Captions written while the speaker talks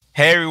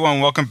Hey everyone,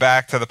 welcome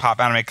back to the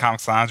Pop Anime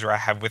Comics Lounge, where I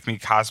have with me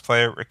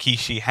cosplayer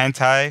Rikishi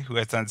Hentai, who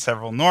has done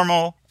several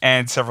normal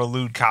and several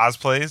lewd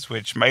cosplays,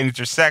 which might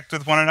intersect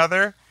with one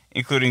another,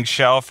 including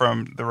Shell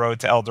from The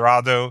Road to El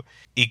Dorado,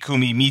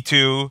 Ikumi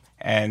Mitu,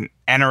 and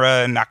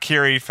Anara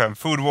Nakiri from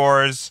Food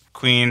Wars,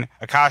 Queen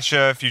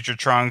Akasha, Future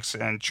Trunks,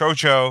 and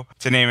Chocho,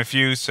 to name a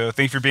few. So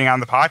thank you for being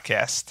on the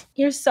podcast.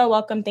 You're so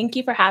welcome. Thank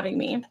you for having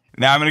me.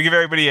 Now, I'm going to give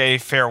everybody a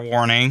fair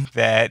warning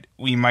that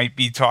we might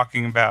be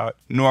talking about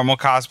normal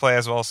cosplay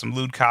as well as some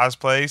lewd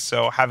cosplay.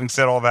 So having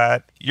said all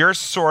that, you're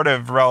sort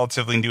of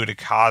relatively new to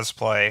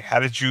cosplay. How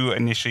did you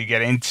initially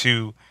get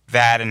into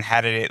that, and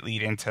how did it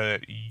lead into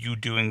you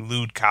doing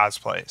lewd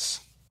cosplays?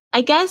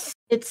 I guess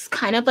it's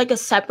kind of like a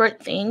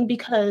separate thing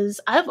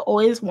because I've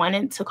always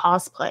wanted to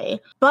cosplay.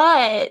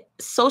 But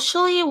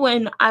socially,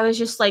 when I was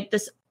just like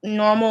this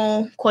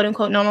normal, quote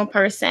unquote, normal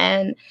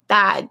person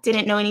that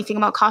didn't know anything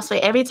about cosplay,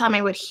 every time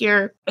I would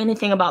hear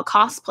anything about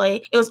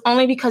cosplay, it was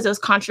only because it was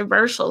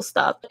controversial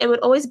stuff. It would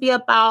always be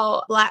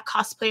about Black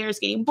cosplayers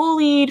getting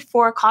bullied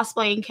for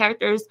cosplaying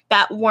characters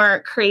that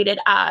weren't created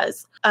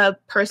as a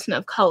person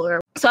of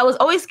color. So I was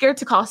always scared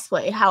to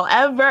cosplay.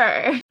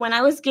 However, when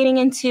I was getting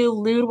into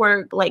lewd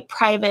work, like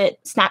private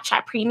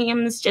Snapchat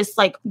premiums, just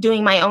like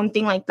doing my own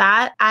thing like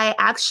that, I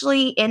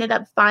actually ended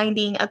up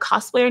finding a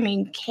cosplayer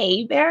named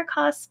K-Bear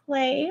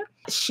Cosplay.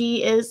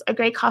 She is a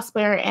great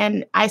cosplayer,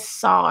 and I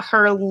saw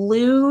her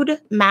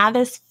lewd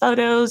Mathis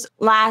photos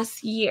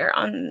last year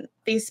on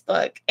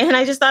Facebook, and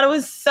I just thought it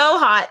was so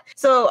hot.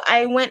 So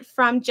I went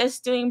from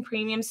just doing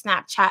premium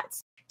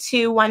Snapchats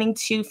to wanting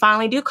to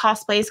finally do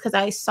cosplays because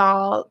I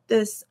saw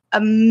this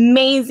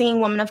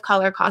amazing woman of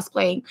color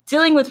cosplaying,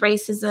 dealing with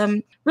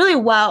racism really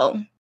well.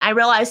 I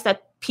realized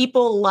that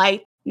people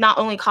like not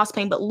only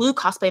cosplaying, but lewd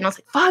cosplay. And I was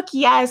like, fuck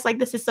yes, like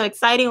this is so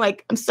exciting.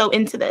 Like I'm so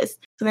into this.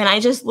 So then I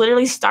just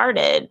literally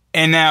started.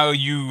 And now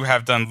you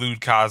have done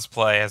lewd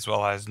cosplay as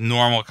well as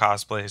normal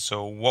cosplay.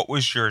 So what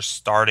was your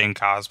starting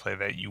cosplay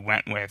that you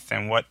went with,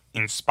 and what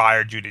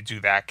inspired you to do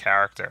that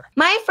character?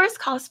 My first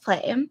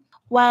cosplay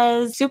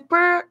was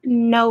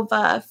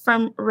Supernova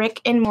from Rick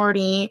and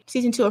Morty,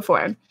 season 2 or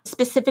 4.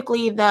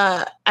 Specifically,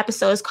 the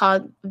episode is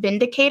called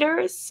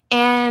Vindicators.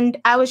 And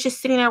I was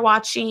just sitting there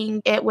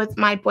watching it with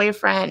my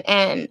boyfriend,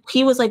 and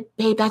he was like,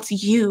 babe, that's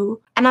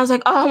you. And I was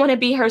like, oh, I want to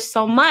be her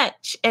so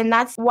much. And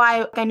that's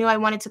why I knew I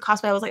wanted to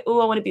cosplay. I was like, oh,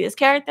 I want to be this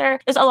character.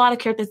 There's a lot of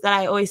characters that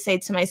I always say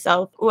to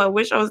myself, oh, I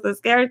wish I was this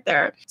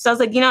character. So I was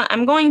like,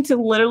 I'm going to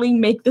literally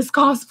make this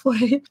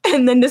cosplay.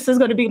 And then this is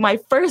going to be my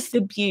first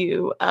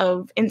debut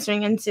of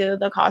entering into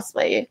the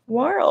cosplay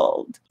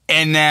world.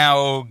 And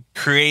now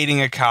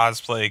creating a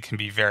cosplay can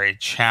be very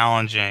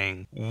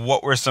challenging.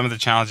 What were some of the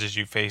challenges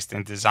you faced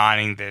in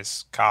designing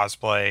this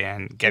cosplay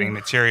and getting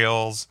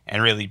materials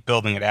and really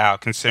building it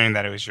out, considering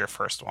that it was your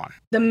first one?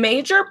 The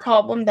major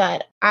problem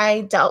that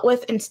I dealt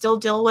with and still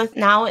deal with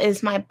now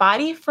is my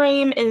body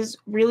frame is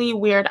really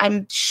weird.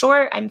 I'm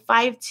short, I'm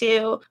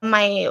 5'2".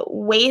 My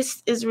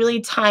waist is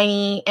really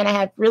tiny and I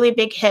have really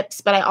big hips,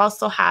 but I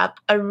also have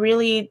a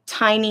really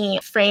tiny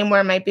frame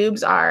where my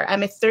boobs are.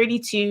 I'm a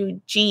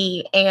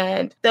 32G,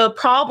 and the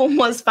problem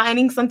was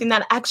finding something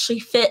that actually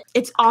fit.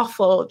 It's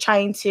awful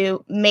trying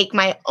to make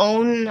my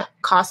own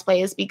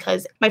cosplays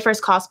because my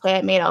first cosplay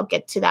I made, I'll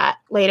get to that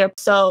later.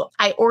 So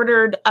I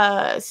ordered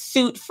a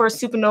suit for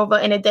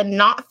Supernova and it did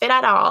not fit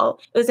at all.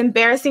 It was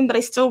embarrassing, but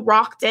I still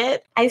rocked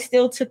it. I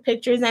still took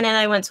pictures in it.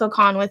 I went to a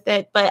con with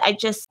it, but I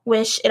just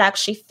wish it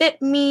actually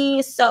fit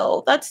me.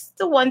 So that's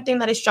the one thing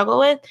that I struggle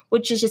with,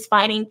 which is just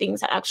finding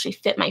things that actually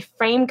fit my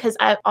frame, because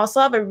I also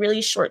have a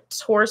really short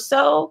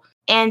torso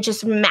and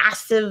just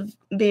massive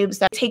boobs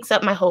that takes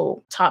up my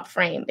whole top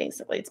frame,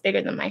 basically. It's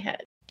bigger than my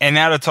head. And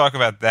now to talk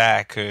about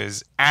that,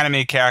 because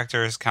anime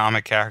characters,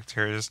 comic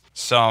characters,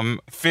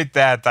 some fit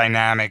that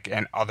dynamic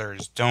and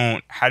others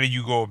don't. How do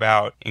you go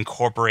about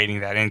incorporating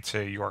that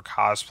into your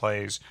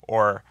cosplays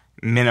or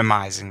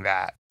minimizing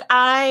that?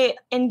 I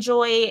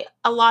enjoy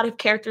a lot of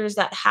characters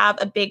that have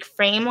a big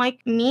frame like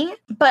me,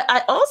 but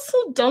I also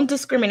don't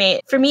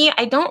discriminate. For me,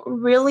 I don't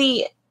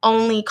really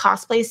only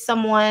cosplay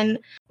someone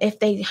if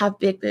they have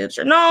big boobs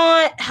or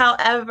not.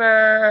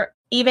 However,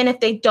 even if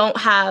they don't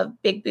have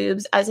big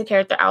boobs as a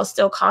character, I'll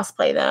still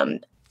cosplay them.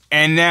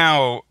 And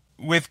now,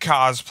 with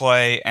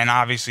cosplay, and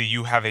obviously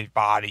you have a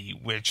body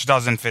which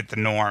doesn't fit the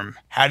norm,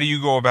 how do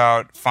you go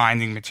about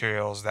finding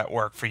materials that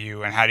work for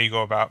you? And how do you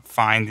go about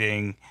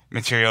finding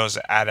materials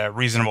at a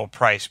reasonable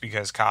price?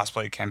 Because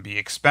cosplay can be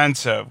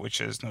expensive, which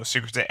is no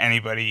secret to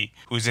anybody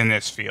who's in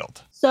this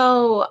field.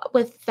 So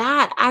with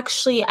that,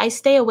 actually, I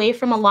stay away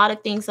from a lot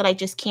of things that I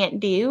just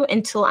can't do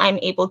until I'm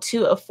able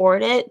to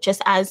afford it.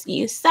 Just as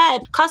you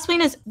said,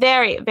 cosplaying is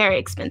very, very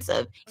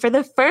expensive. For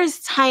the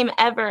first time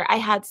ever, I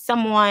had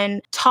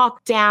someone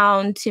talk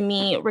down to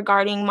me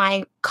regarding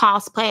my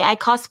cosplay. I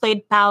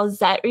cosplayed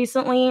Bowsette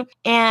recently,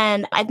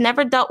 and I've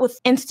never dealt with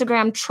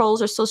Instagram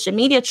trolls or social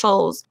media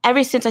trolls.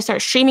 Ever since I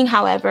started streaming,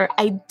 however,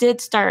 I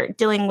did start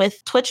dealing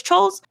with Twitch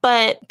trolls,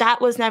 but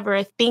that was never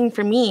a thing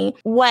for me.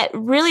 What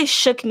really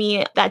shook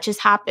me that just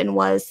happened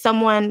was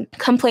someone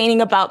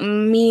complaining about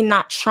me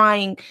not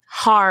trying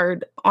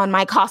hard on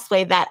my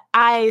cosplay that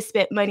I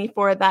spent money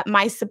for, that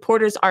my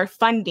supporters are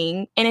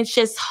funding. And it's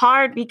just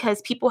hard because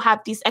people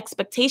have these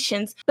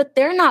expectations, but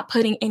they're not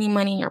putting any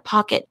money in your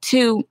pocket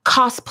to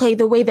cosplay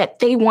the way that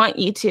they want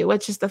you to,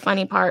 which is the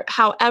funny part.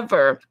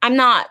 However, I'm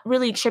not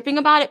really tripping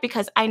about it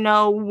because I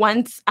know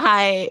once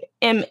I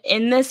am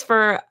in this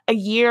for a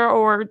year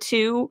or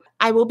two,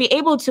 I will be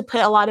able to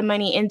put a lot of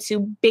money into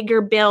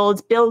bigger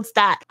builds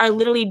that are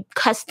literally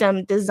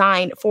custom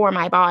designed for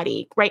my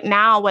body. Right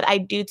now, what I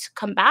do to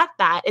combat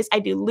that is I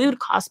do lewd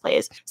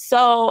cosplays.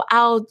 So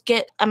I'll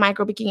get a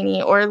micro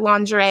bikini or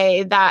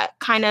lingerie that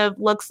kind of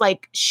looks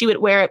like she would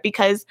wear it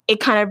because it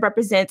kind of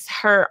represents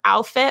her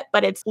outfit,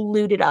 but it's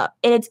lewded up.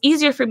 And it's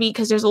easier for me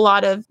because there's a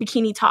lot of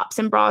bikini tops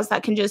and bras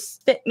that can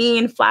just fit me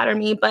and flatter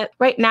me. But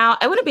right now,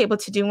 I wouldn't be able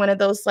to do one of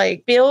those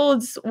like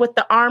builds with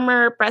the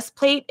armor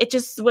breastplate. It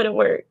just wouldn't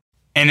work.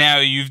 And now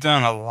you've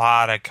done a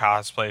lot of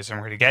cosplays, and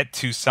we're going to get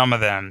to some of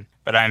them,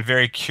 but I'm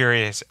very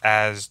curious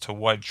as to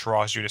what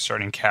draws you to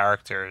certain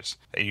characters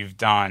that you've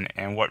done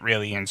and what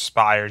really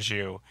inspires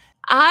you.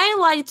 I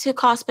like to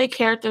cosplay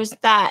characters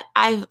that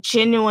I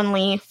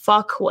genuinely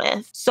fuck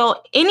with. So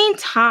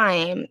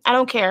anytime, I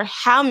don't care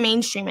how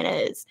mainstream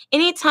it is,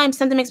 anytime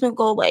something makes me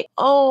go like,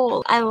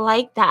 oh, I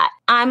like that,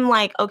 I'm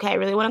like, okay, I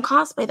really want to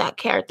cosplay that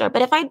character.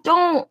 But if I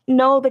don't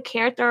know the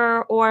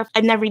character or if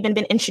I've never even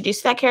been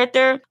introduced to that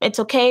character, it's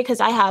okay because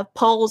I have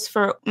polls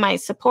for my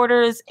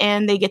supporters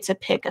and they get to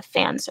pick a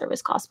fan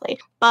service cosplay.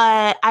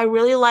 But I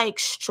really like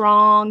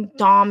strong,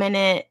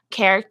 dominant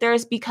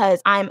characters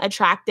because I'm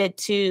attracted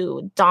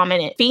to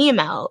dominant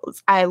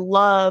females. I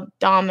love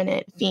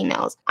dominant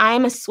females.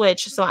 I'm a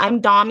switch, so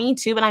I'm dommy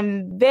too, but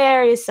I'm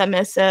very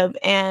submissive.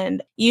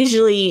 And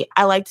usually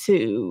I like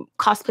to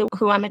cosplay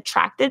who I'm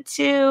attracted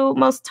to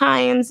most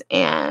times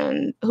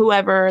and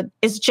whoever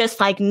is just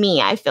like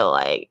me, I feel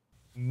like.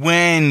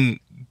 When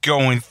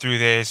going through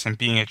this and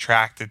being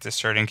attracted to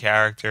certain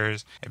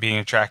characters and being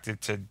attracted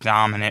to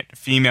dominant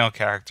female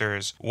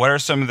characters, what are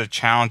some of the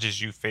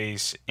challenges you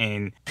face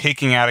in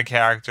picking out a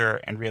character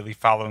and really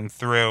following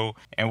through?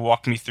 And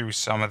walk me through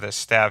some of the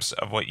steps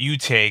of what you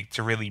take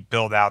to really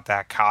build out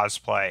that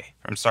cosplay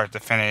from start to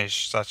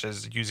finish, such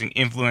as using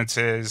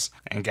influences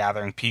and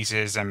gathering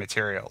pieces and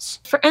materials.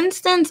 For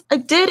instance, I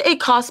did a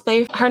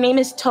cosplay. Her name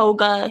is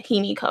Toga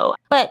Himiko,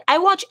 but I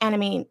watch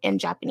anime in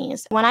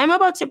Japanese. When I'm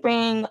about to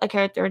bring a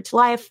character to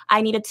life,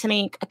 I needed to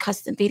make a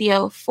custom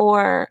video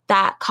for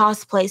that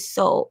cosplay.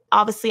 So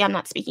obviously I'm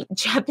not speaking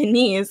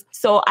Japanese.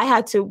 So I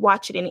had to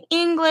watch it in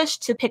English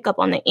to pick up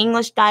on the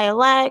English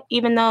dialect,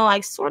 even though I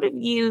sort of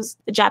use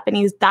the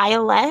Japanese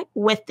dialect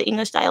with the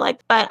English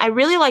dialect. But I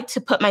really like to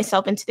put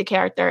myself into the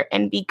character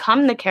and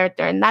become the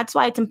character. And that's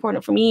why it's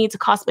important for me to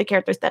cosplay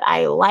characters that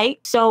I like.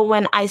 So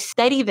when I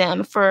study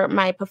them for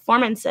my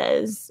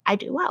performances, I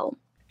do well.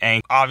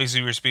 And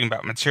obviously we're speaking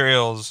about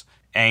materials,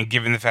 and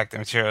given the fact that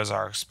materials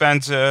are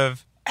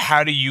expensive,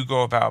 how do you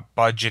go about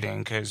budgeting?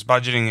 Because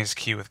budgeting is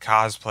key with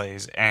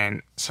cosplays,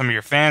 and some of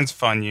your fans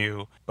fund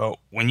you, but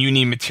when you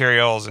need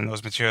materials and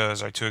those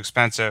materials are too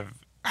expensive,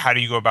 how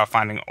do you go about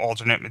finding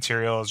alternate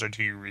materials, or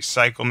do you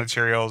recycle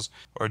materials,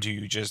 or do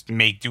you just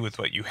make do with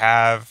what you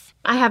have?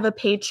 I have a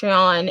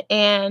Patreon,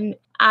 and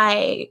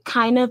I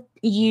kind of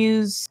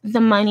use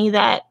the money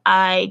that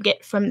I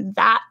get from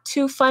that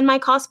to fund my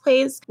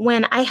cosplays.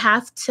 When I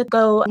have to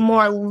go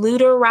more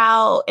looter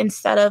route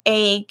instead of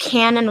a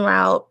canon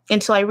route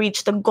until I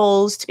reach the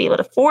goals to be able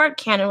to afford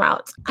canon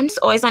routes, I'm just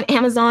always on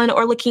Amazon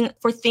or looking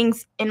for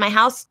things in my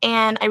house.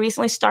 And I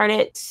recently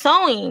started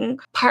sewing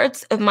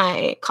parts of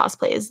my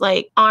cosplays,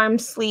 like arm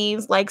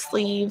sleeves, leg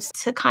sleeves,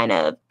 to kind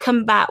of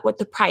combat what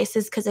the price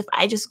is. Because if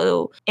I just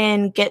go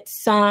and get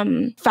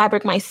some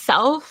fabric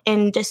myself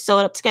and just sew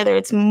it up together,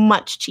 it's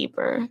much cheaper.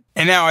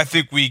 And now I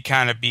think we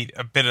kind of beat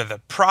a bit of the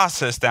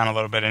process down a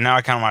little bit, and now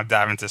I kind of want to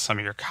dive into some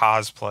of your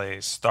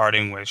cosplays,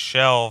 starting with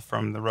Shell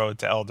from The Road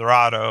to El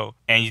Dorado.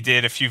 And you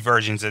did a few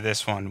versions of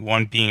this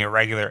one being a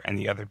regular and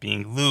the other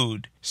being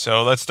lewd.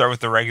 So let's start with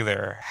the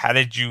regular. How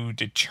did you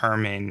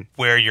determine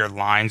where your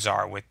lines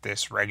are with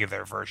this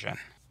regular version?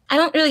 I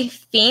don't really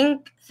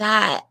think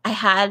that I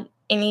had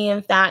any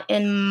of that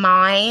in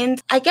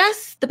mind. I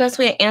guess the best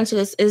way to answer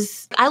this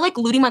is I like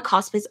looting my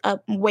cosplays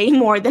up way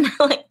more than I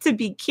like to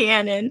be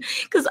canon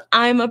because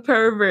I'm a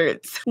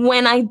pervert.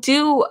 When I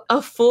do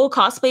a full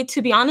cosplay,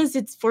 to be honest,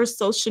 it's for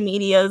social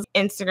media's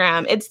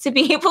Instagram. It's to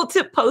be able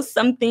to post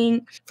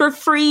something for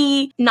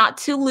free, not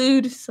too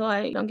lewd, so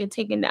I don't get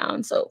taken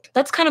down. So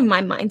that's kind of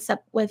my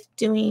mindset with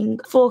doing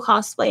full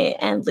cosplay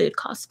and lewd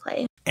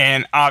cosplay.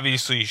 And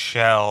obviously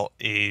Shell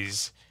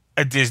is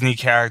a Disney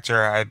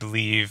character, I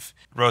believe.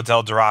 Road to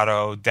El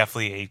Dorado,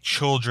 definitely a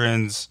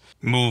children's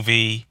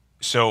movie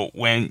So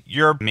when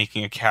you're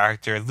making a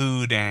character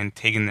lewd and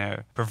taking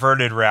the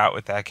perverted route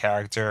with that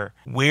character,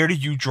 where do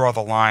you draw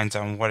the lines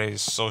on what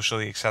is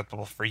socially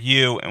acceptable for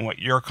you and what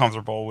you're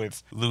comfortable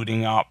with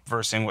lewding up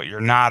versus what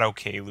you're not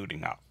okay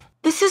lewding up?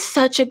 This is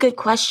such a good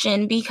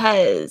question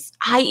because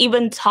I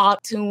even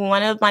talked to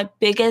one of my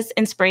biggest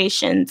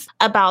inspirations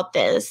about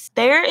this.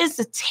 There is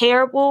a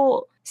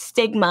terrible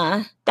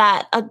stigma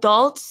that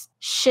adults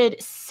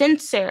should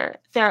censor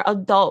their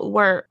adult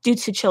work due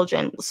to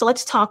children. So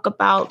let's talk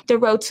about The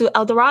Road to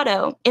El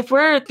Dorado. If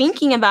we're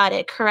thinking about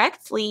it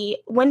correctly,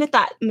 when did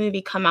that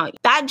movie come out?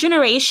 That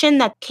generation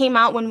that came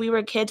out when we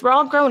were kids, we're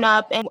all grown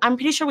up, and I'm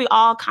pretty sure we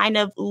all kind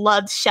of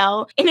loved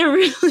Shell in a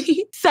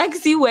really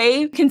sexy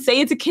way. You can say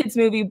it's a kid's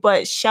movie,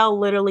 but Shell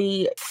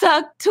literally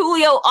sucked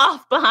Tulio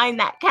off behind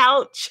that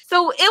couch.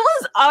 So it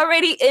was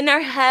already in our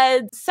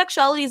heads.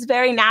 Sexuality is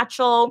very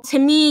natural. To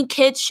me,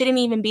 kids shouldn't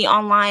even be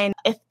online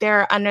if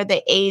they're under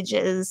the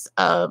ages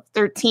of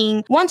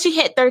 13. Once you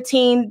hit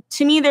 13,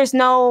 to me, there's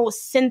no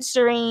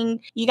censoring.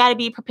 You got to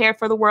be prepared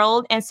for the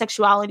world, and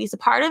sexuality is a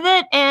part of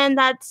it. And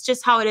that's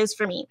just how it is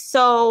for me.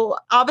 So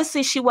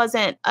obviously she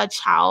wasn't a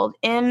child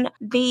in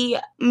the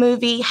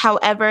movie.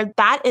 However,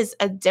 that is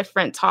a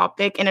different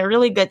topic and a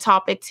really good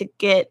topic to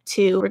get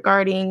to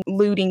regarding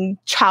lewding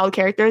child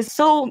characters.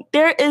 So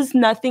there is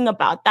nothing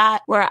about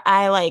that where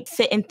I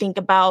sit and think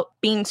about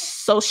being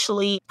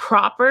socially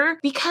proper,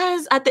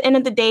 because at the end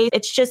of the day,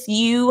 it's just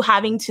you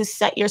having to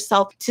set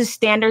yourself to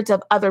standards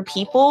of other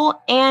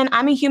people. And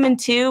I'm a human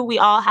too. We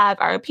all have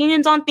our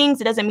opinions on things.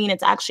 It doesn't mean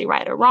it's actually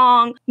right or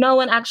wrong. No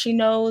one actually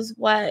knows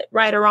what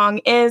right or wrong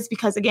is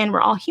because, again,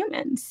 we're all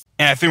humans.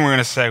 And I think we're going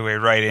to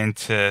segue right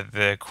into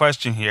the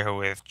question here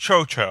with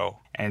Chocho.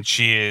 And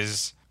she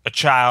is a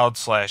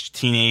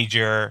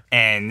child/teenager,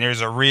 and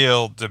there's a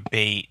real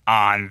debate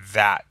on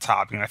that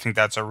topic. And I think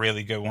that's a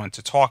really good one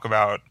to talk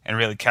about and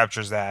really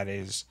captures that,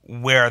 is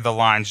where are the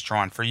lines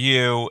drawn for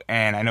you?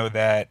 And I know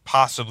that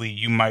possibly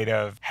you might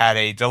have had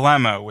a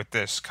dilemma with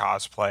this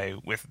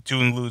cosplay, with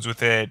doing lewds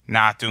with it,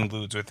 not doing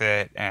lewds with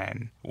it,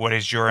 and what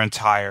is your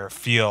entire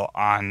feel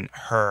on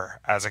her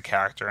as a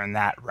character in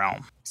that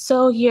realm?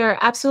 So you're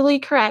absolutely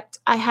correct.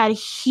 I had a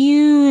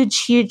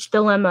huge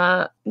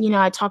dilemma.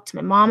 I talked to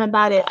my mom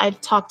about it. I've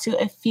talked to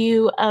a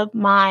few of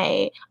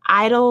my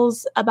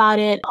idols about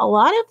it. A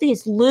lot of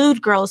these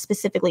lewd girls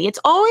specifically, it's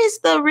always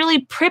the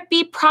really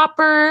preppy,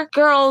 proper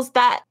girls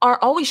that are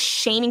always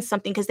shaming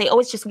something because they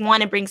always just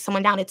want to bring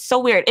someone down. It's so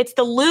weird. It's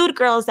the lewd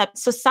girls that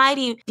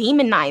society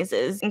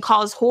demonizes and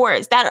calls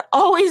whores that are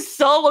always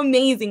so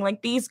amazing.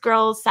 Like, these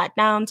girls sat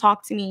down,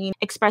 talked to me,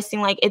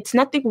 expressing it's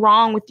nothing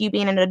wrong with you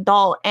being an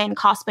adult and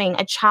cosplaying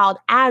a child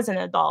as an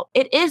adult.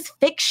 It is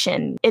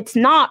fiction. It's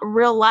not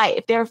real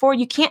life. Therefore,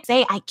 you can't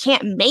say, I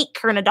can't make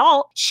her an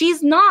adult.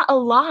 She's not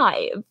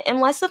alive.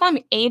 Unless if I'm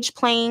age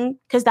playing,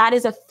 because that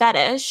is a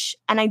fetish,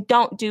 and I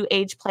don't do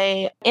age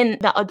play in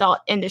the adult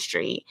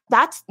industry.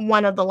 That's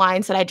one of the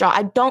lines that I draw.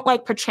 I don't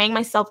like portraying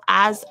myself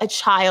as a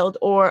child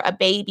or a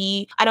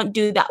baby. I don't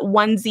do that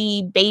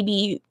onesie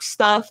baby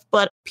stuff,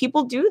 but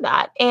people do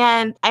that.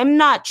 And I'm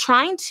not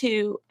trying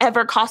to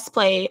ever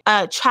cosplay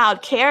a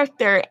child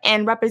character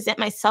and represent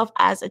myself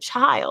as a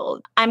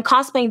child. I'm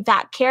cosplaying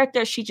that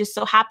character. She just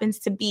so happens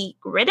to be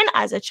written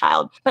as a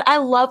child. But I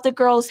love the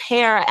girl's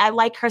hair. I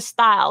like her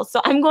style.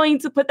 So I'm going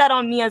to put that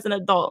on me as an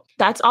adult.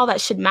 That's all that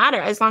should matter,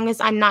 as long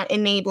as I'm not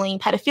enabling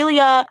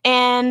pedophilia.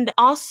 And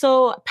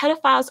also,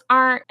 pedophiles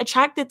aren't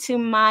attracted to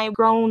my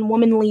grown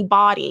womanly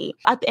body.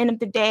 At the end of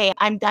the day,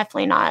 I'm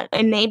definitely not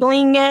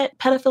enabling it,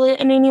 pedophilia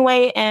in any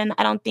way. And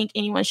I don't think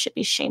anyone should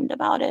be shamed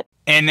about it.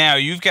 And now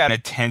you've got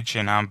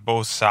attention on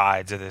both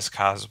sides of this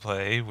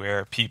cosplay,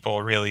 where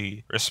people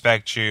really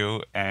respect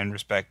you and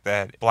respect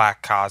that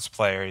Black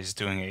cosplayer is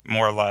doing a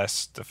more or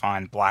less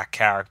defined Black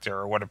character,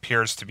 or what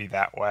appears to be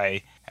that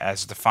way,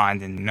 as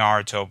defined in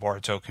Naruto,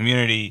 Boruto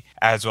community,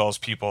 as well as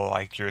people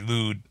like your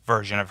lewd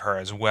version of her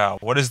as well.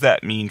 What does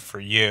that mean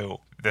for you?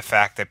 The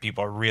fact that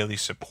people are really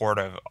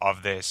supportive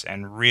of this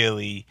and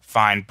really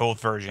find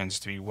both versions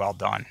to be well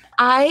done.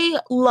 I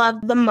love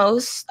the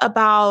most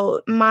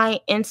about my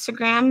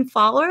Instagram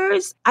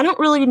followers. I don't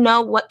really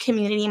know what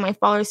community my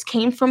followers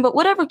came from, but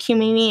whatever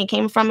community it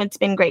came from, it's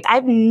been great.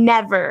 I've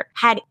never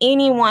had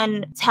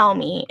anyone tell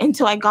me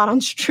until I got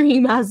on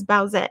stream as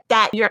Bowsette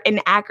that you're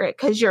inaccurate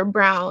because you're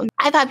brown.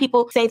 I've had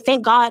people say,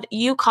 thank God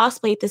you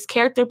cosplayed this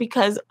character,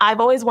 because I've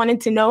always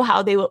wanted to know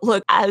how they would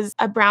look as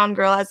a brown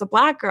girl, as a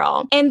Black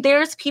girl. And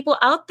there's people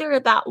out there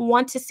that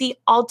want to see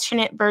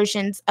alternate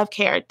versions of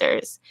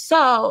characters.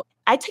 So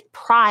I take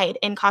pride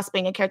in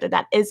cosplaying a character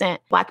that isn't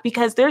Black,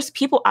 because there's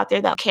people out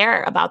there that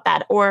care about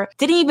that or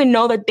didn't even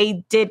know that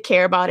they did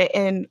care about it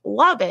and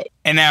love it.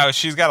 And now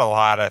she's got a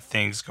lot of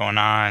things going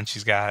on.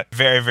 She's got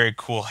very, very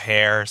cool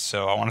hair.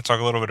 So I want to talk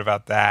a little bit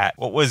about that.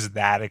 What was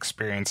that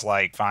experience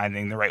like,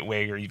 finding the right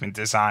wig or even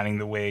designing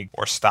the wig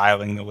or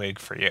styling the wig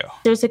for you?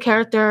 There's a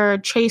character,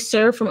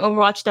 Tracer from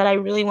Overwatch, that I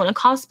really want to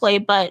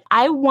cosplay, but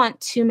I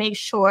want to make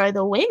sure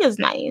the wig is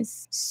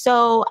nice.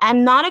 So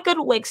I'm not a good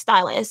wig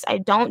stylist. I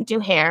don't do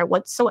hair.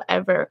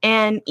 whatsoever.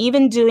 And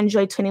even doing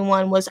Enjoy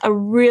 21 was a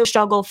real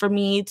struggle for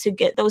me to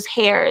get those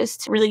hairs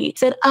to really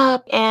sit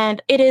up.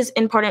 And it is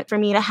important for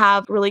me to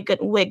have really good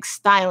wig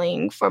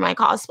styling for my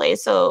cosplay.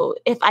 So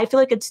if I feel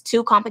like it's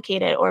too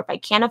complicated or if I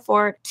can't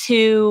afford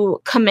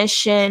to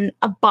commission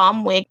a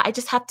bomb wig, I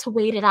just have to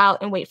wait it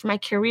out and wait for my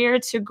career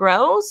to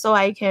grow so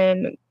I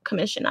can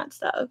commission that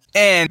stuff.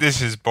 And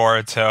this is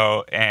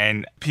Boruto,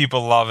 and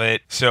people love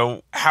it.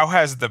 So how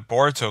has the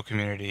Boruto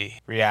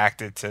community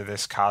reacted to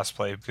this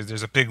cosplay? Because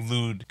there's a big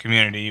lewd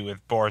community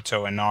with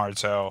Boruto and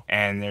Naruto,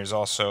 and there's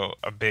also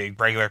a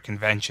big regular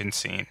convention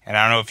scene. And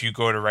I don't know if you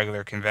go to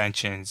regular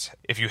conventions.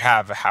 If you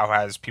have, how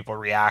has people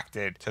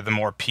reacted to the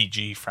more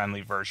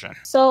PG-friendly version?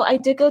 So I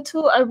did go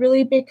to a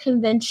really big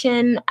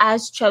convention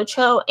as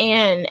Chocho,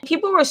 and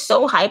people were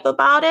so hype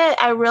about it.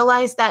 I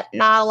realized that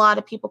not a lot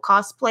of people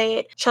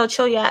cosplayed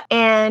Chocho yet.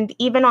 And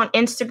even on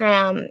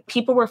Instagram,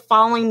 people were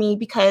following me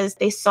because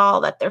they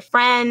saw that their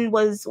friend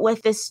was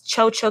with this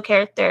Chocho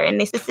character, and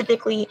they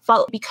specifically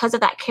followed because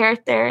of that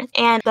character.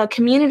 And the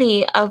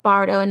community of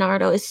Boruto and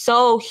Naruto is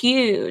so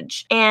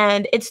huge.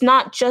 And it's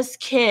not just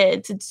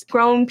kids, it's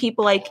grown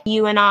people like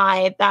you and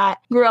I that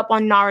grew up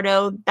on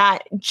Naruto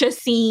that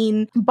just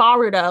seen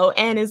Boruto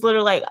and is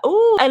literally like,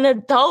 ooh, an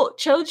adult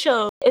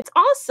Chocho. It's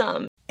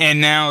awesome. And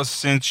now,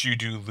 since you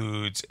do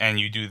lewds and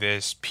you do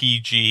this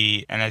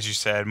PG and, as you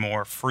said,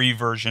 more free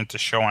version to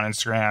show on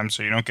Instagram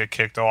so you don't get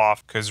kicked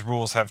off because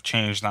rules have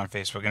changed on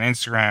Facebook and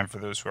Instagram for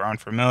those who are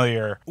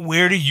unfamiliar,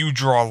 where do you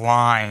draw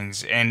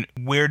lines and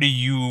where do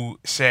you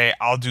say,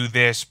 I'll do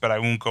this, but I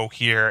won't go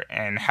here?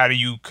 And how do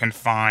you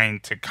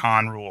confine to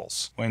con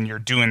rules when you're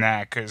doing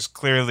that? Because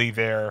clearly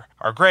there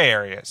are gray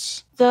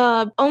areas.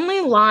 The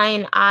only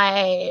line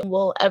I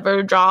will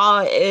ever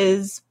draw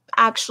is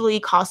actually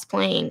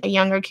cosplaying a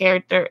younger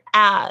character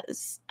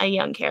as a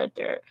young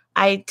character.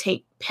 I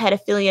take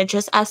pedophilia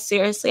just as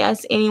seriously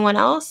as anyone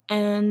else,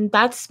 and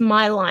that's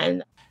my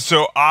line.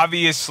 So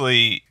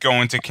obviously,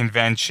 going to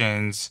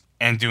conventions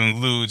and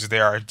doing lewds,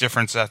 there are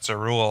different sets of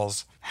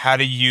rules. How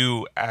do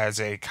you, as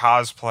a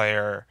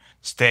cosplayer,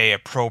 stay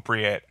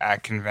appropriate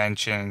at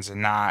conventions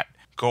and not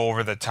go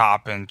over the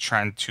top and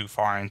trend too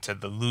far into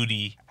the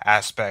lewdy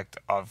aspect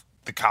of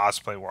the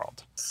cosplay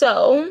world?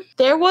 So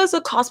there was a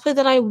cosplay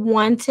that I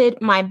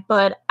wanted my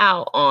butt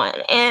out on,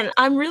 and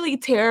I'm really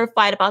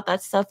terrified about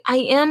that stuff. I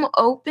am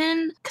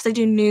open because I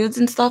do nudes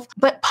and stuff,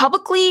 but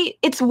publicly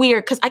it's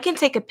weird because I can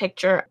take a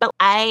picture, but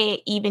I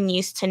even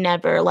used to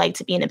never like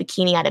to be in a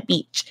bikini at a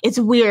beach. It's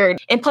weird.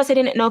 And plus I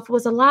didn't know if it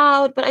was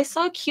allowed, but I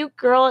saw a cute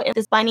girl in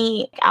this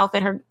bunny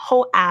outfit. Her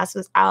whole ass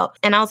was out,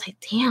 and I was like,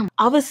 damn,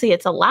 obviously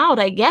it's allowed,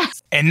 I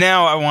guess. And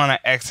now I want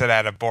to exit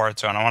out of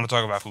Boruto, and I want to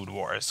talk about Food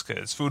Wars,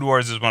 because Food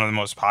Wars is one of the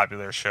most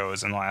popular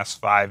shows in the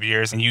last 5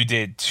 years, and you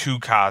did 2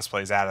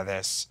 cosplays out of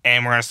this.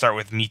 And we're going to start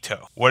with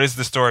Mito. What is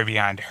the story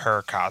behind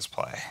her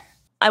cosplay?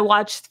 I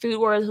watched Food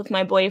Wars with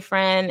my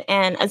boyfriend,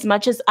 and as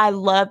much as I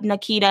love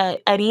Nikita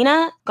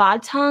Arena,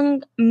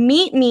 Godtongue,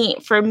 Meet Me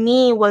for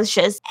me was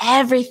just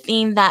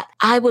everything that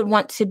I would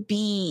want to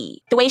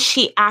be. The way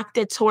she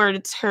acted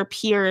towards her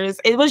peers,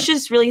 it was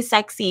just really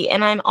sexy,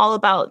 and I'm all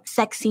about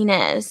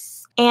sexiness.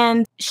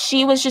 And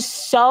she was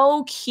just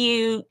so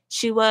cute.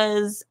 She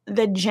was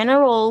the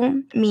general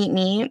Meet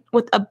Me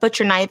with a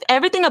butcher knife.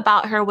 Everything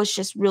about her was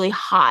just really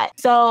hot.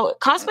 So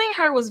cosplaying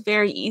her was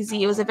very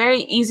easy. It was a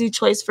very easy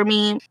choice for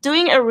me.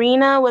 Doing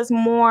Arena was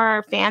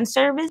more fan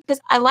service because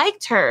I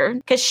liked her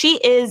because she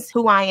is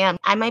who I am.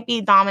 I might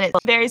be dominant,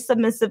 but very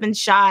submissive and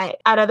shy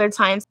at other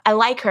times. I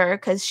like her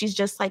because she's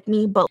just like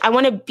me, but I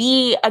want to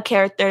be a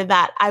character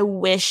that I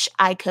wish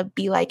I could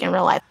be like in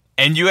real life.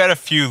 And you had a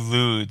few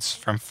lewds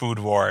from Food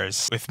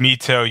Wars. With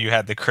Mito, you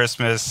had the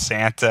Christmas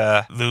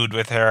Santa lewd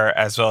with her,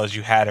 as well as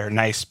you had her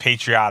nice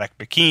patriotic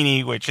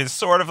bikini, which is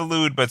sort of a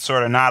lewd, but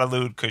sort of not a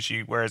lewd because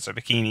she wears a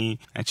bikini,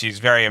 and she's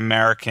very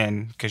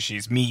American because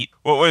she's meat.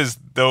 What was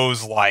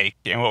those like,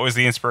 and what was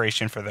the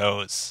inspiration for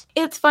those?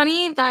 It's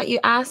funny that you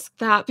ask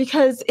that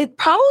because it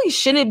probably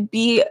shouldn't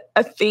be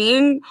a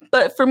thing,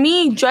 but for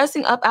me,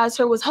 dressing up as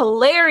her was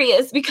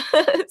hilarious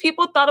because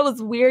people thought it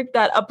was weird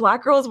that a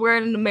Black girl is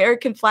wearing an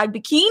American flag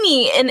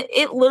bikini, and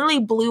it literally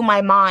blew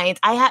my mind.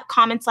 I had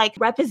comments like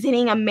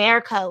representing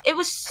America. It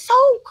was so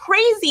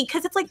crazy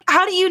because it's like,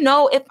 how do you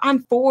know if I'm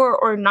for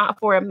or not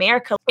for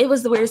America? It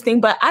was the weirdest thing,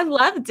 but I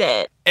loved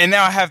it. And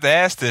now I have to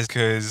ask this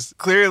because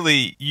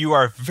clearly you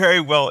are very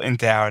well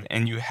endowed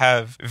and you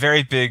have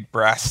very big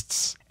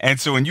breasts. And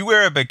so when you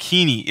wear a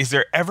bikini, is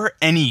there ever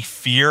any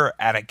fear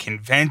at a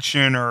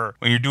convention or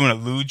when you're doing a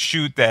lewd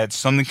shoot that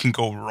something can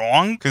go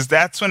wrong? Because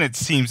that's when it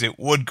seems it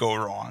would go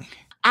wrong.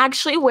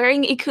 Actually,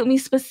 wearing Ikumi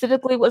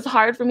specifically was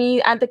hard for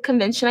me at the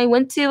convention I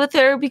went to with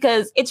her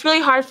because it's really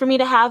hard for me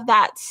to have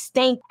that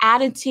stank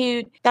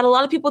attitude that a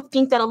lot of people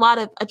think that a lot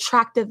of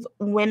attractive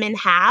women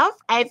have.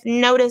 I've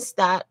noticed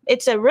that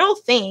it's a real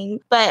thing,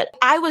 but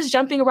I was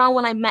jumping around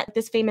when I met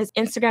this famous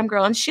Instagram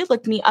girl and she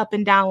looked me up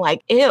and down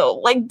like,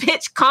 ew, like,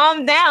 bitch,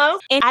 calm down.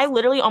 And I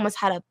literally almost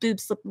had a boob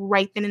slip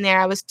right then and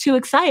there. I was too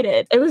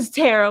excited. It was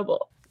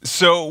terrible.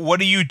 So what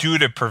do you do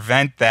to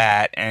prevent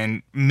that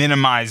and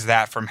minimize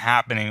that from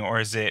happening? Or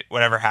is it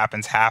whatever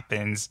happens,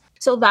 happens?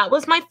 So that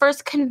was my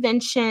first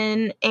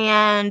convention.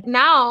 And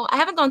now I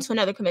haven't gone to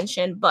another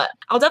convention, but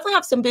I'll definitely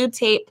have some boob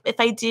tape if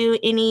I do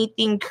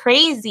anything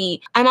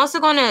crazy. I'm also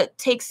going to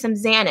take some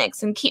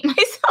Xanax and keep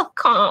myself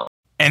calm.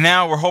 And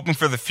now we're hoping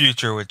for the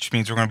future, which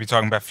means we're going to be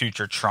talking about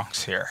future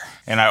Trunks here.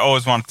 And I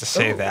always wanted to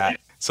say that.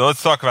 So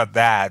let's talk about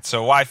that.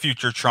 So why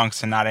future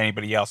Trunks and not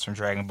anybody else from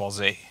Dragon Ball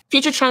Z?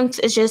 Future Trunks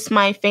is just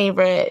my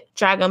favorite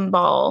Dragon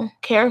Ball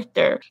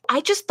character. I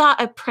just thought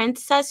a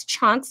Princess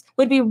Trunks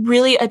would be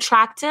really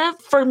attractive.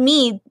 For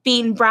me,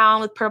 being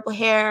brown with purple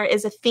hair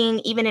is a thing.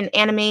 Even in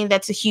anime,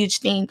 that's a huge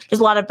thing. There's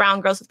a lot of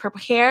brown girls with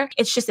purple hair.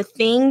 It's just a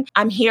thing.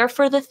 I'm here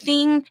for the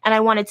thing. And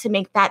I wanted to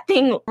make that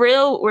thing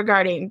real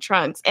regarding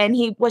Trunks. And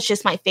he was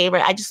just my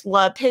favorite. I just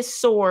loved his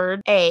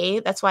sword,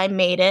 that's why I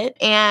made it.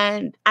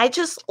 And I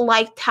just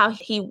liked how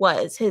he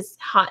was. His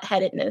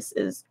hot-headedness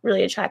is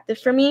really attractive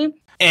for me.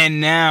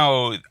 And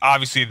now,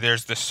 obviously,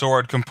 there's the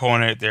sword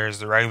component, there's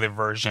the regular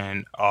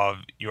version of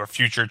your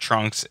future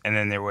Trunks, and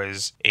then there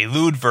was a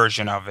lewd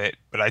version of it.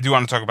 But I do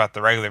want to talk about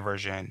the regular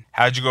version.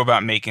 How'd you go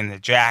about making the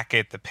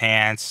jacket, the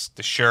pants,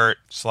 the shirt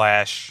 /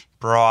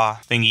 bra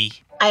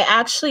thingy? I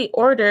actually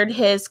ordered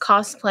his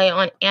cosplay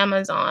on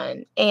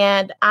Amazon,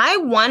 and I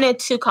wanted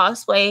to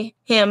cosplay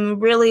him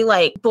really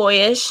like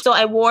boyish. So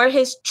I wore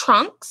his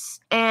trunks,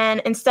 and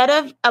instead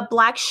of a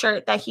black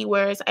shirt that he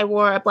wears, I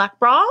wore a black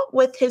bra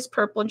with his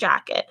purple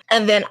jacket.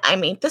 And then I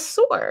made the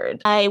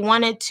sword. I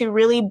wanted to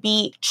really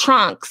be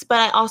Trunks, but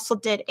I also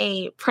did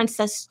a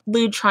Princess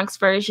Lewd Trunks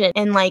version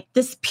in like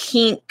this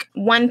pink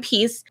one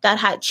piece that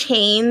had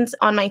chains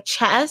on my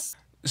chest.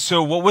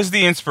 So what was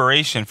the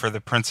inspiration for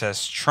the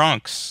Princess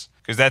Trunks?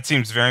 Because that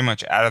seems very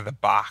much out of the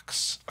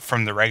box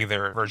from the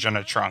regular version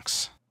of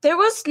Trunks. There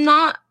was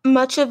not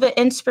much of an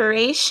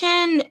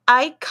inspiration.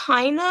 I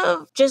kind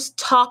of just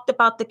talked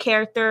about the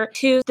character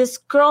to this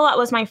girl that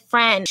was my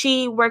friend.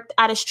 She worked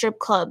at a strip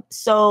club,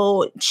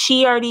 so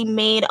she already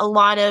made a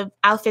lot of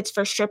outfits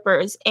for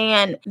strippers,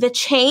 and the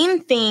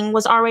chain thing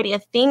was already a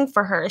thing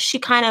for her. She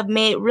kind of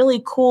made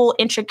really cool,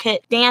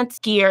 intricate dance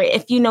gear.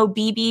 If you know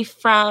BB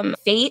from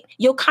Fate,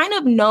 you'll kind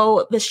of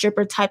know the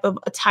stripper type of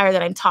attire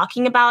that I'm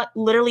talking about.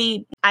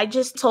 Literally, I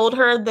just told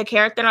her the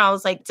character, and I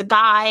was like, it's a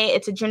guy,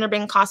 it's a gender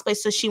bend cosplay,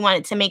 so she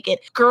wanted to make it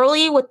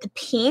girly with the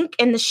pink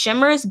and the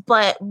shimmers,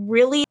 but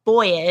really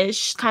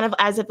boyish, kind of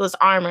as if it was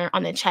armor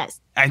on the chest.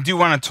 I do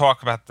want to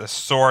talk about the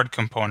sword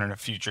component of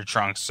Future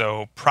Trunks.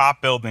 So prop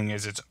building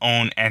is its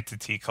own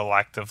entity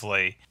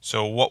collectively.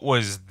 So what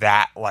was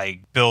that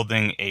like,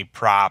 building a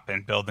prop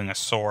and building a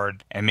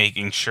sword and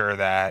making sure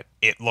that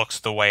it looks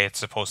the way it's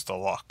supposed to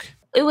look?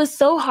 It was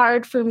so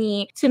hard for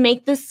me to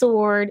make the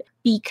sword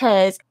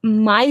because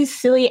my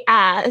silly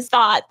ass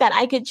thought that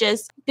I could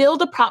just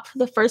build a prop for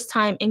the first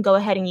time and go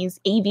ahead and use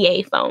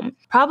AVA foam.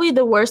 Probably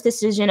the worst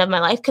decision of my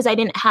life because I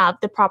didn't have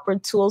the proper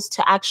tools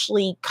to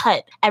actually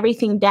cut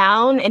everything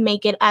down and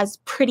make it as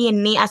pretty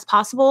and neat as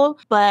possible.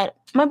 But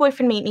my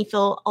boyfriend made me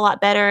feel a lot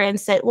better and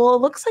said, well,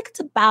 it looks like it's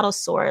a battle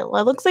sword. It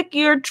looks like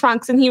you're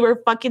Trunks and you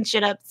were fucking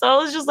shit up. So I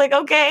was just like,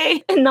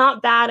 okay,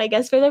 not bad, I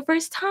guess, for the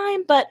first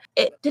time. But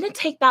it didn't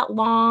take that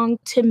long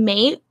to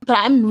make. But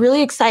I'm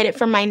really excited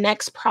for my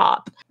next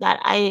prop that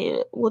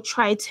I will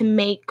try to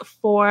make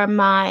for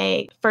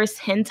my first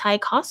hentai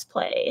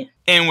cosplay.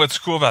 And what's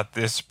cool about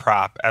this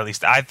prop, at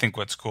least I think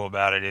what's cool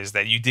about it, is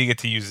that you did get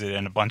to use it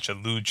in a bunch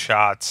of lewd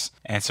shots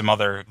and some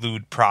other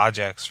lewd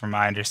projects, from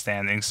my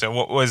understanding. So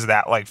what was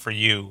that like for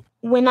you?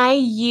 When I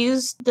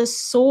used the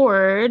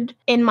sword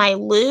in my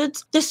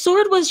lewds, the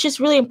sword was just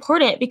really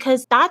important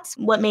because that's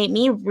what made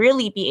me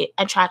really be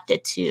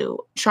attracted to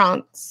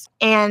Trunks.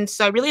 And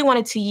so I really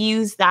wanted to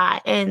use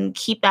that and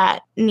keep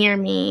that near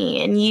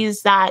me and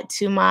use that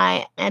to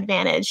my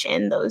advantage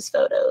in those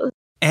photos.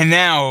 And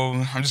now,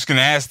 I'm just going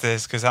to ask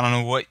this because I don't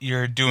know what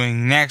you're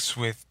doing next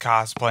with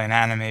cosplay and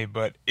anime,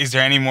 but is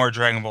there any more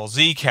Dragon Ball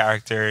Z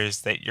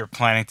characters that you're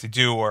planning to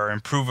do or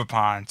improve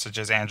upon, such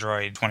as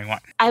Android 21?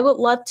 I would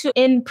love to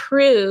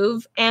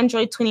improve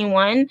Android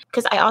 21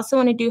 because I also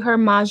want to do her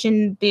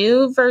Majin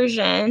Buu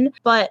version,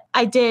 but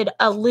I did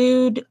a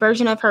lewd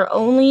version of her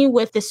only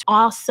with this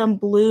awesome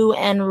blue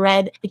and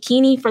red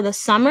bikini for the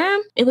summer.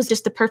 It was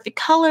just the perfect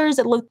colors.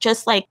 It looked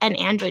just like an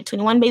Android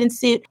 21 bathing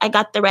suit. I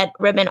got the Red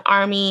Ribbon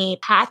Army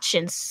patch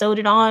and sewed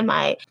it on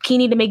my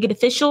bikini to make it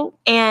official.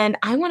 And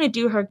I want to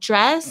do her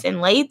dress in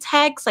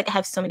latex. Like, I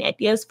have so many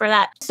ideas for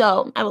that.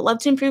 So I would love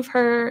to improve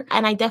her.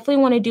 And I definitely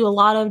want to do a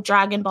lot of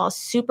Dragon Ball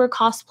Super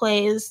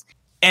cosplays.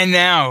 And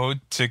now,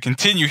 to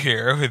continue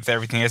here with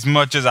everything, as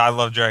much as I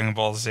love Dragon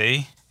Ball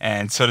Z,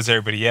 and so does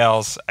everybody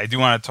else, I do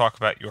want to talk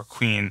about your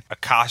Queen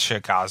Akasha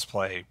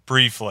cosplay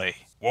briefly.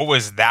 What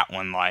was that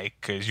one like?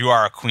 Because you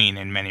are a queen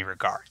in many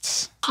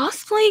regards.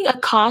 Cosplaying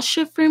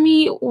Akasha for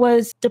me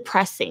was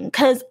depressing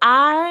because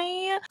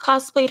I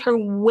cosplayed her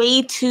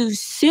way too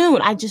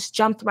soon. I just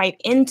jumped right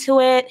into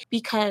it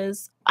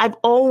because I've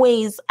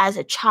always, as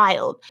a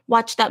child,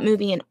 watched that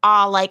movie in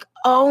awe, like,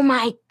 oh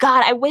my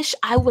God, I wish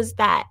I was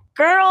that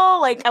girl.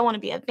 Like, I want to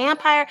be a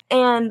vampire.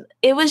 And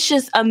it was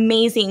just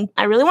amazing.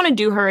 I really want to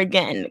do her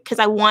again because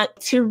I want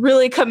to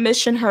really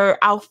commission her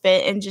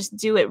outfit and just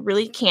do it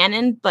really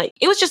canon. But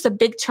it was just a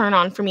big turn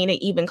on for me to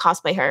even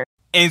cosplay her.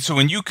 And so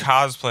when you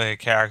cosplay a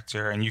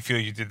character and you feel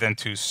you did them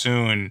too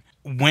soon,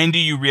 when do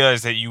you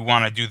realize that you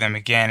want to do them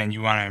again and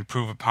you want to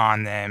improve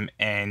upon them?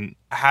 And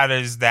how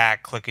does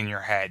that click in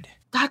your head?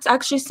 That's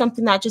actually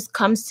something that just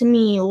comes to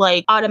me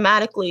like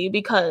automatically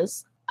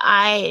because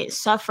I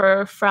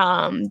suffer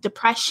from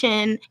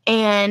depression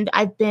and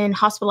I've been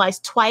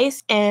hospitalized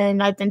twice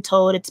and I've been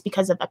told it's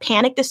because of a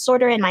panic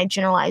disorder and my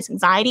generalized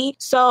anxiety.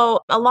 So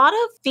a lot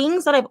of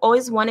things that I've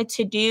always wanted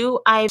to do,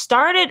 I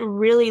started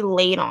really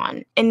late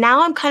on. And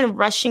now I'm kind of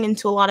rushing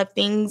into a lot of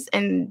things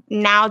and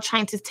now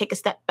trying to take a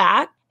step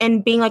back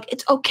and being like,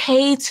 it's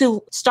okay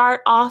to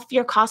start off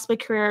your cosplay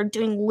career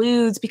doing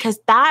lewds because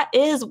that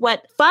is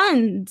what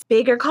funds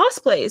bigger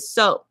cosplays.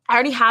 So I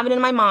already have it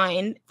in my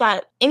mind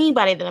that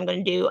anybody that I'm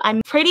going to do,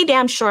 I'm pretty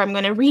damn sure I'm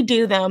going to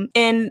redo them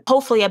in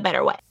hopefully a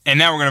better way. And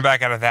now we're going to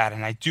back out of that.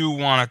 And I do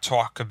want to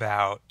talk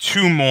about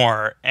two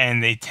more.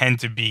 And they tend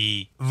to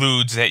be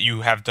lewds that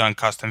you have done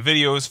custom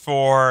videos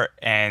for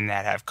and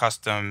that have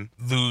custom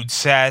lewd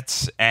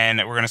sets. And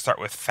we're going to start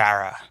with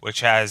Farah,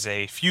 which has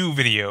a few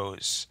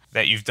videos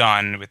that you've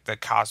done with the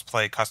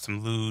cosplay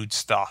custom lewd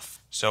stuff.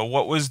 So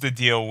what was the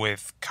deal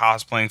with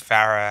cosplaying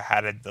Farah? How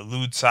did the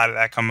lewd side of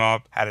that come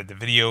up? How did the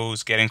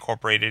videos get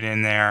incorporated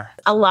in there?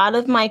 A lot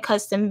of my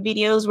custom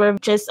videos were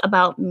just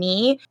about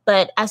me,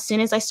 but as soon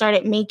as I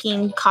started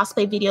making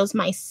cosplay videos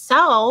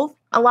myself,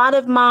 a lot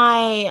of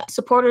my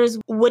supporters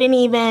wouldn't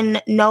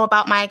even know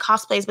about my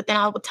cosplays, but then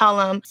I would tell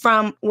them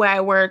from where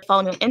I work,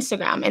 follow me on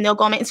Instagram. And they'll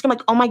go on my Instagram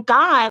like, oh my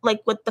God, like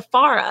with the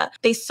Farah.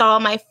 They saw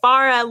my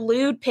Farah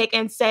lewd pic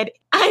and said,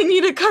 I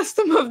need a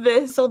custom of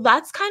this. So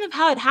that's kind of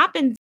how it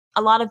happened.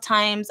 A lot of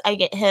times I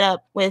get hit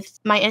up with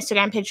my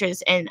Instagram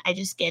pictures and I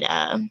just get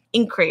a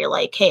inquiry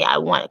like, hey, I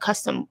want a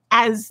custom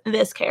as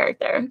this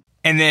character.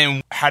 And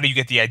then how do you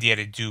get the idea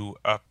to do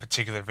a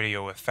particular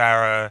video with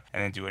Farah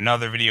and then do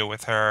another video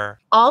with her?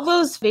 All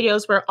those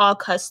videos were all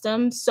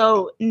custom,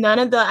 so none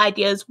of the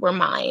ideas were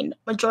mine.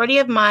 Majority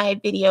of my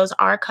videos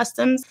are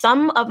custom.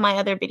 Some of my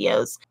other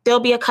videos, there'll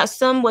be a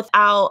custom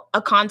without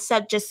a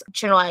concept, just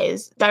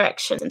generalized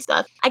directions and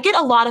stuff. I get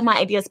a lot of my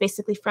ideas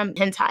basically from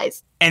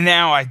hentais. And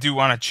now I do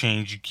want to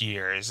change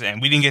gears,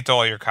 and we didn't get to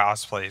all your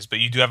cosplays, but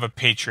you do have a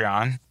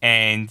Patreon,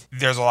 and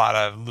there's a lot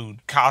of lewd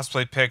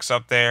cosplay pics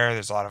up there.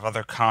 There's a lot of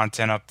other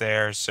content up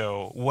there.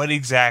 So what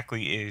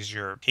exactly is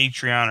your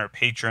Patreon or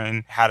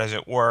patron? How does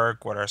it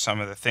work? What are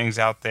some of the things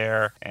out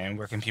there, and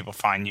where can people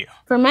find you?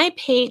 For my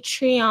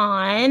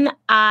Patreon,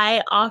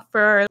 I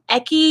offer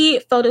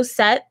Eki photo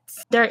sets.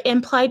 They're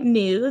implied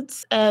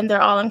nudes, and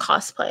they're all in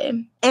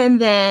cosplay.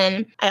 And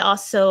then I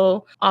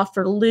also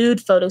offer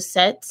lewd photo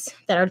sets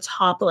that are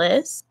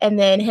topless, and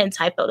then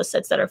hentai photo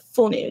sets that are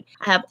full nude.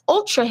 I have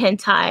ultra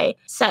hentai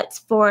sets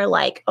for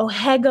like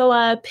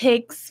Ohegoa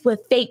pics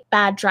with fake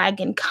bad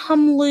dragon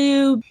cum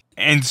lube.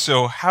 And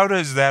so how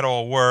does that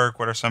all work?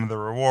 What are some of the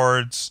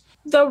rewards?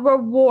 The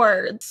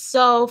rewards.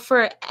 So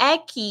for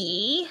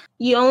Eki,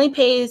 you only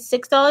pay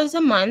 $6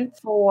 a month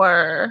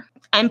for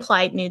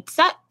implied nude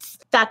sets.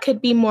 That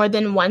could be more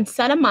than one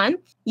set a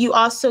month. You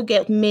also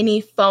get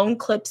mini phone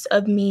clips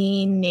of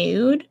me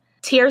nude.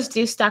 Tiers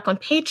do stack on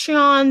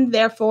Patreon.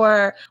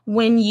 Therefore,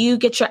 when you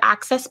get your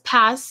access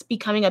pass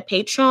becoming a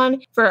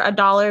patron for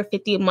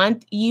 $1.50 a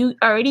month, you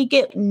already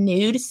get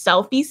nude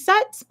selfie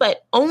sets,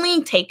 but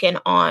only taken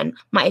on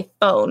my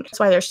phone. That's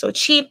why they're so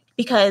cheap,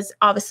 because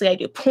obviously I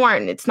do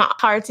porn. It's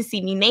not hard to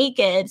see me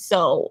naked.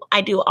 So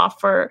I do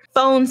offer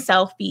phone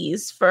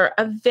selfies for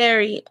a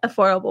very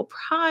affordable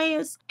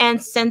price.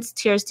 And since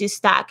tiers do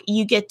stack,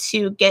 you get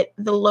to get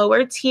the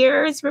lower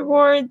tiers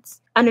rewards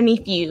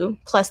underneath you,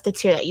 plus the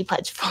tier that you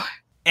pledge for.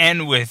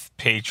 And with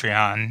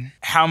Patreon,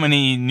 how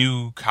many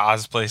new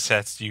cosplay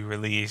sets do you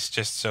release,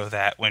 just so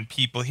that when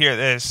people hear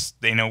this,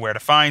 they know where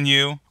to find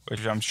you?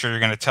 Which I'm sure you're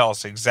going to tell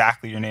us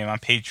exactly your name on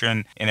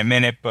Patreon in a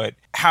minute, but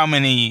how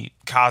many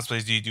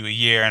cosplays do you do a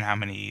year, and how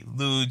many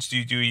lewds do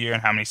you do a year,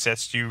 and how many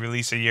sets do you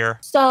release a year?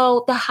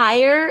 So the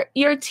higher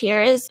your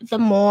tier is, the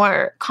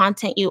more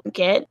content you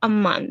get a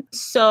month.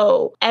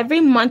 So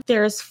every month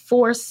there's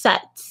 4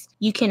 sets.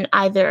 You can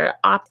either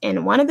opt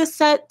in one of the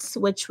sets,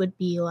 which would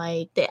be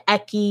like the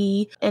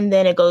Eki, and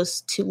then it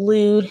goes to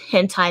lewd,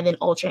 hentai, then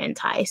ultra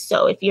hentai.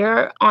 So if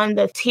you're on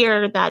the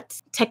tier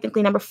that's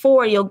technically number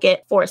 4, you'll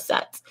get 4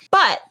 sets.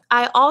 But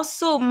I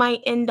also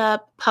might end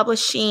up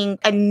publishing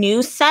a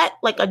new set,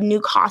 like a new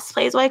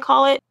cosplay is what I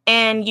call it.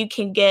 And you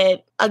can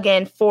get,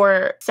 again,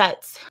 4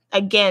 sets,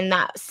 again,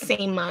 that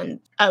same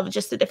month of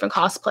just a different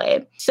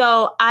cosplay.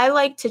 So I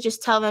like to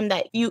just tell them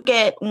that you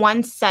get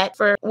 1 set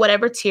for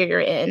whatever tier you're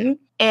in.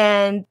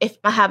 And if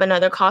I have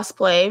another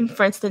cosplay,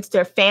 for instance,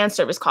 their fan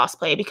service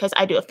cosplay, because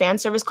I do a fan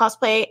service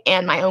cosplay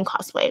and my own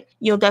cosplay,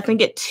 you'll definitely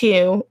get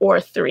 2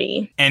 or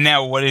 3. And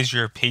now what is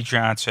your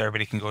Patreon so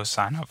everybody can go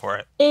sign up for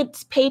it?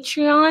 It's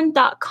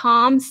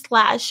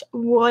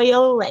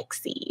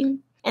patreon.com/RoyalLexi.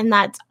 And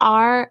that's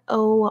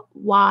ROYAL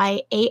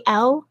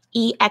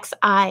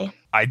EXI.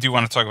 I do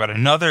want to talk about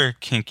another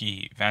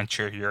kinky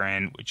venture you're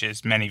in, which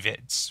is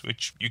ManyVids,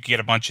 which you can get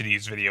a bunch of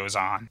these videos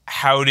on.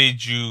 How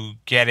did you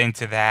get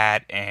into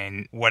that,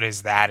 and what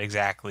is that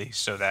exactly,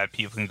 so that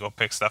people can go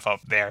pick stuff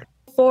up there?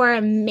 For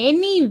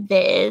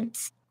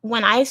ManyVids,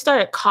 when I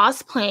started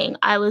cosplaying,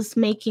 I was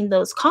making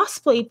those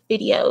cosplay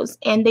videos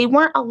and they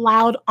weren't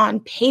allowed on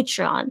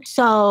Patreon.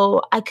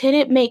 So I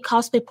couldn't make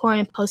cosplay porn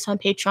and post on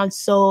Patreon.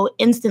 So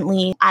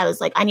instantly I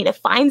was like, I need to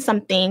find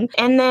something.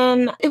 And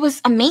then it was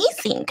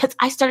amazing because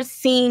I started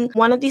seeing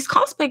one of these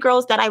cosplay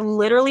girls that I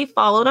literally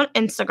followed on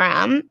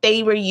Instagram.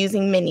 They were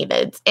using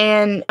ManyVids.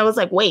 And I was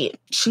like, wait,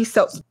 she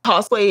sells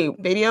cosplay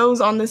videos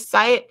on this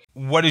site?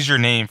 What is your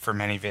name for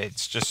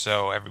ManyVids, just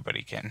so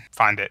everybody can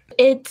find it?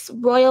 It's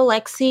Royal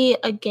Lexi,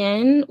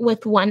 again,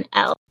 with one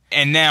L.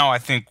 And now I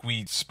think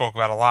we spoke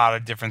about a lot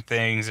of different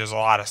things. There's a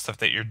lot of stuff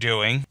that you're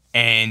doing.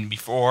 And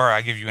before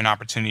I give you an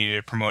opportunity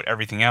to promote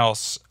everything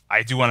else,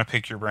 I do want to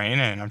pick your brain,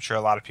 and I'm sure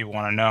a lot of people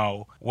want to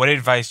know, what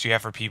advice do you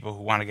have for people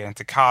who want to get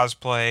into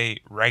cosplay,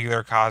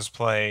 regular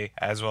cosplay,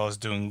 as well as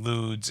doing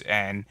lewds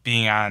and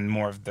being on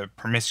more of the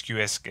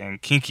promiscuous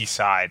and kinky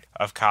side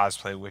of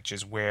cosplay, which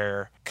is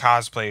where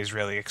cosplay is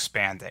really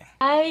expanding?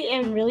 I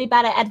am really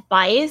bad at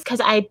advice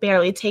because I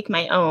barely take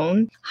my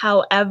own.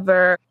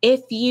 However,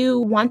 if you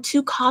want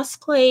to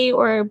cosplay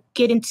or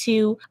get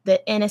into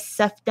the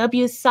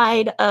NSFW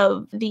side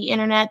of the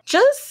internet,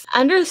 just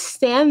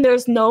understand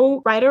there's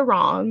no right or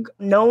wrong.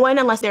 No one,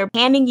 unless they're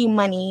handing you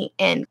money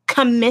and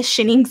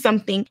commissioning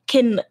something,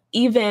 can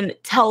even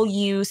tell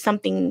you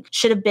something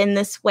should have been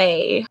this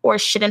way or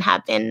shouldn't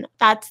have been.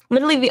 That's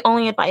literally the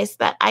only advice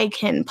that I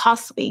can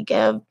possibly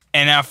give.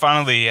 And now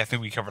finally, I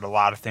think we covered a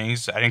lot of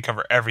things. I didn't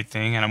cover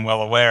everything, and I'm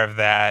well aware of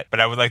that, but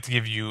I would like to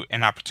give you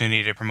an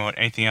opportunity to promote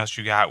anything else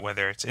you got,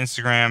 whether it's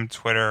Instagram,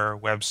 Twitter,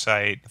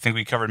 website. I think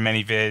we covered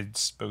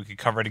ManyVids, but we could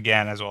cover it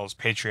again, as well as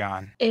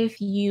Patreon.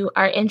 If you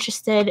are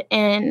interested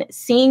in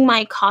seeing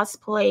my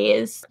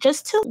cosplays,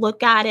 just to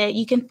look at it,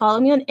 you can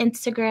follow me on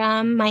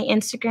Instagram. My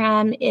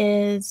Instagram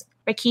is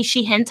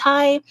Rikishi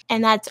Hentai,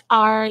 and that's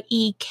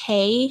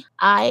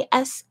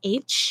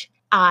REKISHIHENTAI.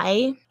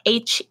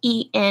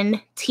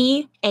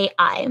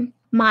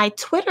 My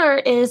Twitter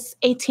is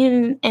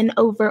 18 and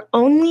over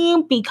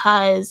only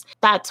because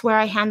that's where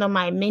I handle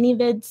my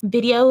ManyVids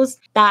videos.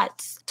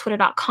 That's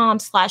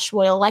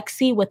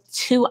twitter.com/RoyalLexi with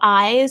 2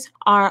 I's,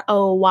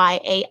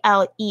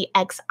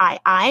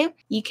 ROYALEXII.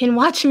 You can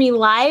watch me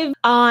live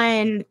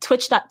on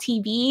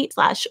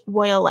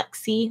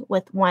twitch.tv/RoyalLexi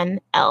with 1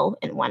 L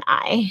and 1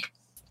 I.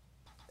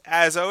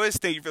 As always,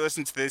 thank you for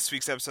listening to this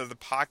week's episode of the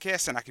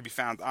podcast, and I can be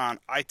found on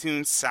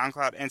iTunes,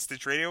 SoundCloud, and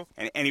Stitch Radio,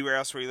 and anywhere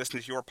else where you listen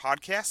to your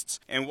podcasts.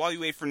 And while you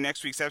wait for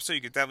next week's episode,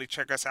 you can definitely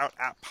check us out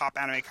at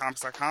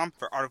popanimecomics.com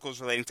for articles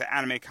relating to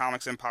anime,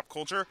 comics, and pop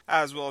culture,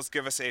 as well as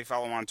give us a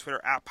follow on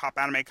Twitter at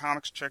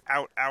popanimecomics. Check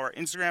out our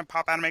Instagram,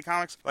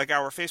 popanimecomics, like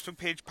our Facebook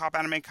page,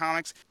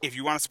 popanimecomics. If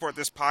you want to support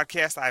this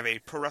podcast, I have a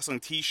Pro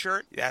Wrestling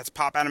T-shirt. That's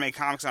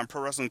popanimecomics on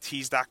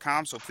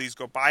ProWrestlingTees.com, so please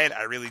go buy it.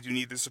 I really do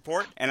need the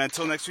support. And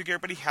until next week,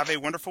 everybody, have a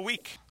wonderful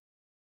week.